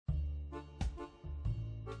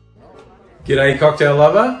G'day cocktail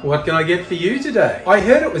lover, what can I get for you today? I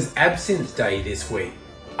heard it was Absinthe Day this week.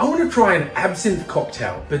 I want to try an absinthe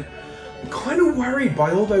cocktail, but I'm kind of worried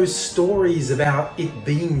by all those stories about it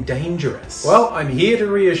being dangerous. Well, I'm here to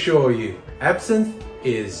reassure you, absinthe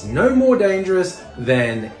is no more dangerous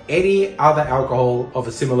than any other alcohol of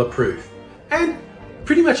a similar proof. And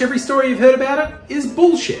pretty much every story you've heard about it is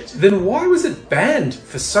bullshit. Then why was it banned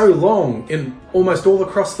for so long in almost all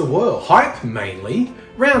across the world? Hype mainly.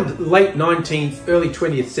 Around late 19th, early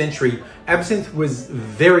 20th century, absinthe was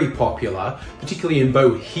very popular, particularly in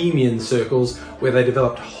bohemian circles where they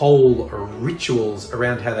developed whole rituals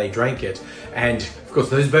around how they drank it. And of course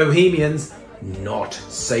those bohemians, not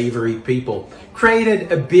savoury people,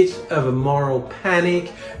 created a bit of a moral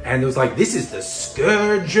panic, and it was like, this is the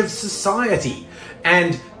scourge of society.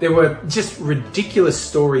 And there were just ridiculous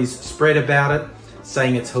stories spread about it,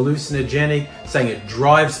 saying it's hallucinogenic, saying it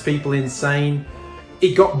drives people insane.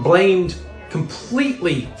 It got blamed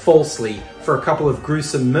completely falsely for a couple of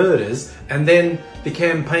gruesome murders, and then the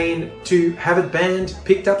campaign to have it banned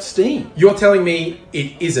picked up steam. You're telling me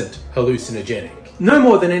it isn't hallucinogenic? No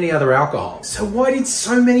more than any other alcohol. So why did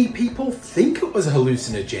so many people think it was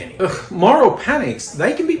hallucinogenic? Ugh, moral panics,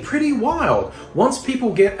 they can be pretty wild. Once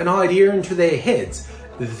people get an idea into their heads,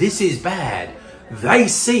 this is bad, they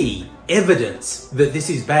see evidence that this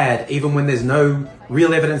is bad even when there's no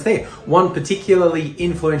real evidence there. One particularly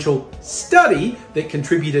influential study that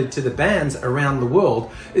contributed to the bans around the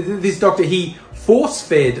world, this doctor, he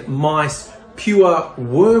force-fed mice pure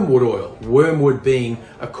wormwood oil, wormwood being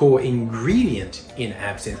a core ingredient in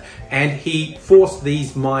absinthe, and he forced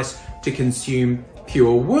these mice to consume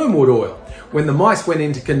pure wormwood oil. When the mice went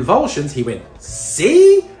into convulsions, he went,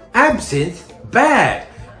 see? Absinthe, bad.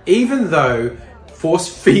 Even though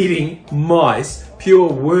force-feeding mice pure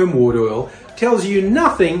wormwood oil tells you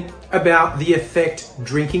nothing about the effect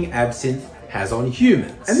drinking absinthe has on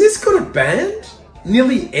humans. And this got it banned?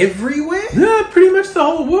 Nearly everywhere? No, pretty much the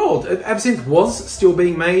whole world. Absinthe was still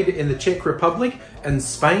being made in the Czech Republic and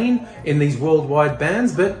Spain in these worldwide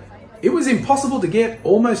bans, but it was impossible to get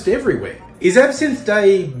almost everywhere. Is Absinthe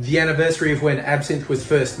Day the anniversary of when absinthe was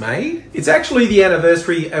first made? It's actually the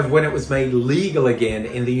anniversary of when it was made legal again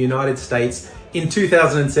in the United States in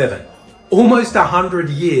 2007. Almost 100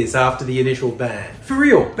 years after the initial ban. For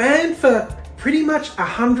real, banned for pretty much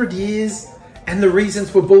 100 years, and the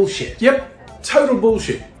reasons were bullshit. Yep, total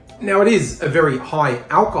bullshit. Now it is a very high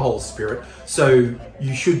alcohol spirit, so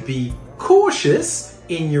you should be cautious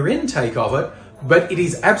in your intake of it, but it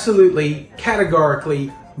is absolutely,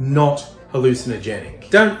 categorically not hallucinogenic.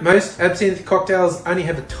 Don't most absinthe cocktails only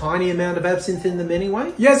have a tiny amount of absinthe in them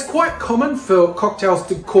anyway? Yeah, it's quite common for cocktails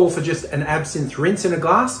to call for just an absinthe rinse in a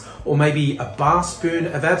glass, or maybe a bar spoon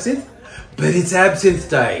of absinthe, but it's Absinthe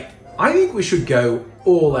Day. I think we should go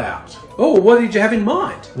all out. Oh, what did you have in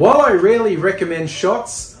mind? While I rarely recommend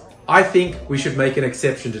shots, I think we should make an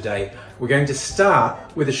exception today. We're going to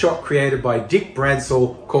start with a shot created by Dick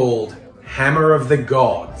Bradsell called Hammer of the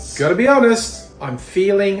Gods. Gotta be honest, I'm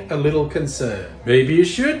feeling a little concerned. Maybe you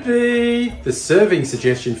should be. The serving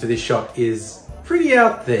suggestion for this shot is pretty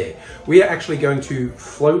out there. We are actually going to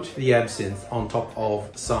float the absinthe on top of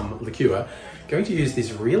some liqueur. Going to use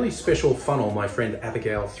this really special funnel my friend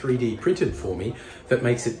Abigail 3D printed for me that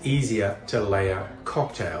makes it easier to layer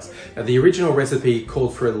cocktails. Now, the original recipe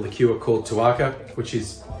called for a liqueur called Tuaca, which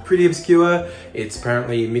is pretty obscure. It's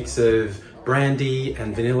apparently a mix of brandy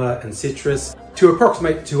and vanilla and citrus. To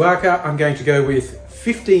approximate Tuaca, I'm going to go with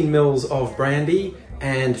 15 mils of brandy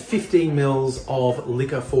and 15 mils of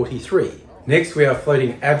liquor 43. Next, we are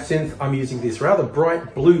floating absinthe. I'm using this rather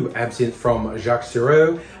bright blue absinthe from Jacques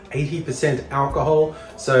Siroux, 80% alcohol.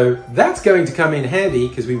 So that's going to come in handy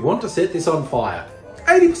because we want to set this on fire.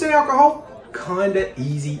 80% alcohol, kinda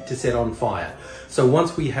easy to set on fire. So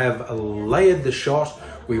once we have layered the shot,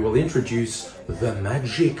 we will introduce the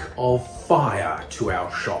magic of fire to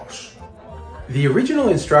our shot. The original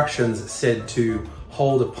instructions said to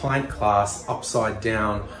hold a pint glass upside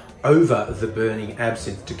down over the burning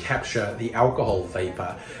absinthe to capture the alcohol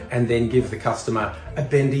vapor, and then give the customer a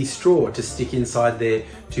bendy straw to stick inside there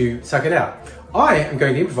to suck it out. I am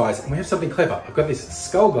going to improvise, and we have something clever. I've got this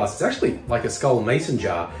skull glass. It's actually like a skull mason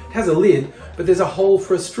jar. It has a lid, but there's a hole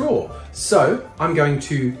for a straw. So I'm going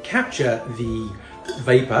to capture the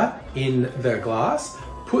vapor in the glass,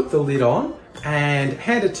 put the lid on, and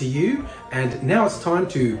hand it to you. And now it's time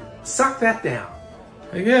to suck that down.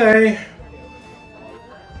 Okay.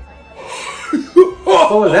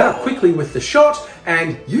 Follow that up quickly with the shot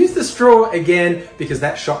and use the straw again because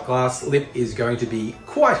that shot glass lip is going to be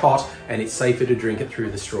quite hot and it's safer to drink it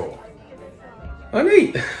through the straw. Oh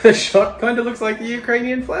neat, the shot kind of looks like the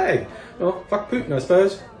Ukrainian flag. Well, fuck Putin, I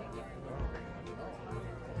suppose.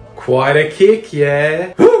 Quite a kick,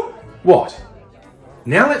 yeah. What?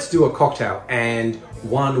 Now let's do a cocktail, and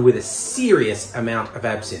one with a serious amount of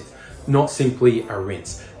absinthe, not simply a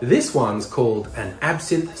rinse. This one's called an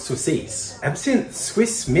Absinthe Suisse. Absinthe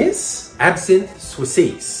Swiss Miss? Absinthe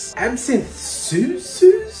Suisse. Absinthe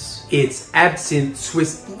Suisse? It's Absinthe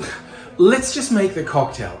Swiss. Let's just make the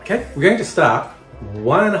cocktail, okay? We're going to start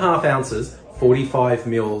 1.5 ounces, 45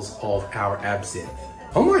 mils of our absinthe.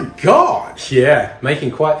 Oh my God! Yeah,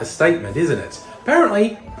 making quite the statement, isn't it?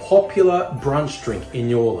 Apparently, popular brunch drink in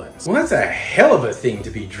New Orleans. Well, that's a hell of a thing to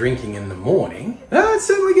be drinking in the morning. It's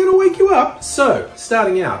certainly going to wake you up. So,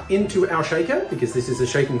 starting out, into our shaker, because this is a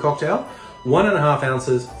shaken cocktail, 1.5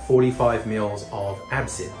 ounces, 45 mils of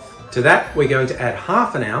absinthe. To that, we're going to add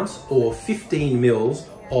 1/2 ounce or 15 mils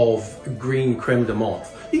of green creme de menthe.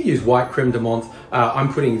 You can use white creme de menthe.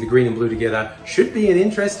 I'm putting the green and blue together. Should be an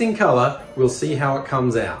interesting color. We'll see how it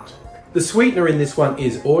comes out. The sweetener in this one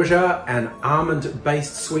is orgeat, an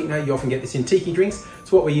almond-based sweetener. You often get this in tiki drinks.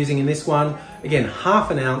 It's what we're using in this one. Again,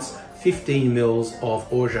 1/2 ounce, 15 mils of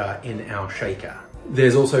orgeat in our shaker.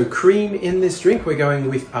 There's also cream in this drink. We're going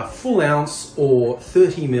with a full ounce or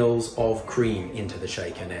 30 mils of cream into the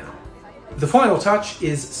shaker now. The final touch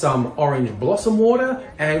is some orange blossom water,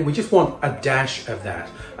 and we just want a dash of that.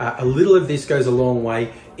 A little of this goes a long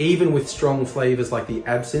way, even with strong flavors like the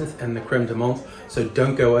absinthe and the creme de menthe, so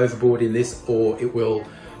don't go overboard in this or it will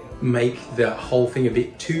make the whole thing a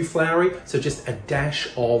bit too flowery, so just a dash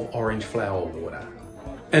of orange flower water.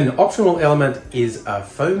 An optional element is a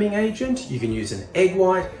foaming agent. You can use an egg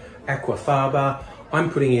white, aquafaba. I'm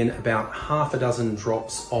putting in about 6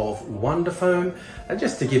 drops of Wonder Foam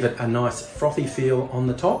just to give it a nice frothy feel on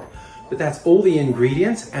the top. But that's all the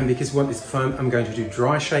ingredients, and because we want this foam, I'm going to do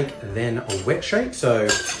dry shake, then a wet shake. So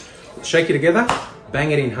shake it together,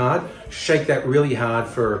 bang it in hard, shake that really hard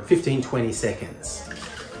for 15-20 seconds.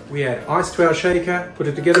 We add ice to our shaker, put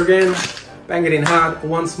it together again, bang it in hard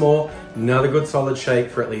once more, another good solid shake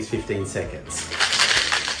for at least 15 seconds.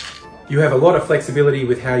 You have a lot of flexibility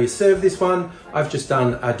with how you serve this one. I've just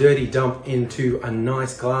done a dirty dump into a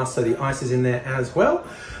nice glass so the ice is in there as well.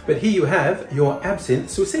 But here you have your Absinthe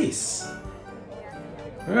Suisse.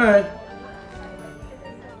 All right.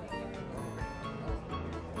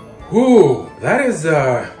 Ooh, that's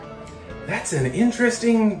an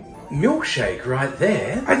interesting milkshake right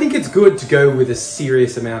there. I think it's good to go with a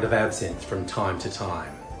serious amount of absinthe from time to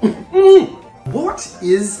time. What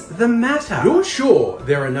is the matter? You're sure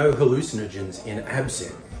there are no hallucinogens in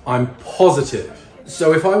absinthe? I'm positive.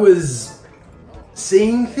 So if I was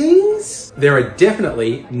seeing things? There are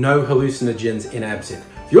definitely no hallucinogens in absinthe.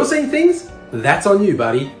 If you're seeing things, that's on you,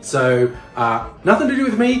 buddy. So nothing to do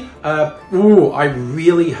with me. I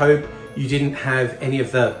really hope you didn't have any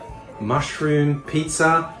of the mushroom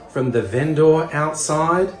pizza from the vendor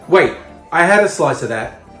outside. Wait, I had a slice of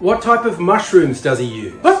that. What type of mushrooms does he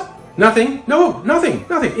use? What? Nothing? No, nothing.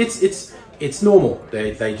 It's normal.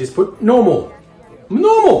 They just put normal,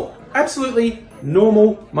 absolutely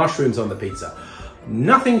normal mushrooms on the pizza.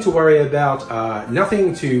 Nothing to worry about,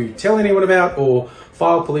 nothing to tell anyone about or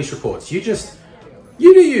file police reports. You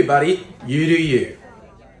do you, buddy. You do you.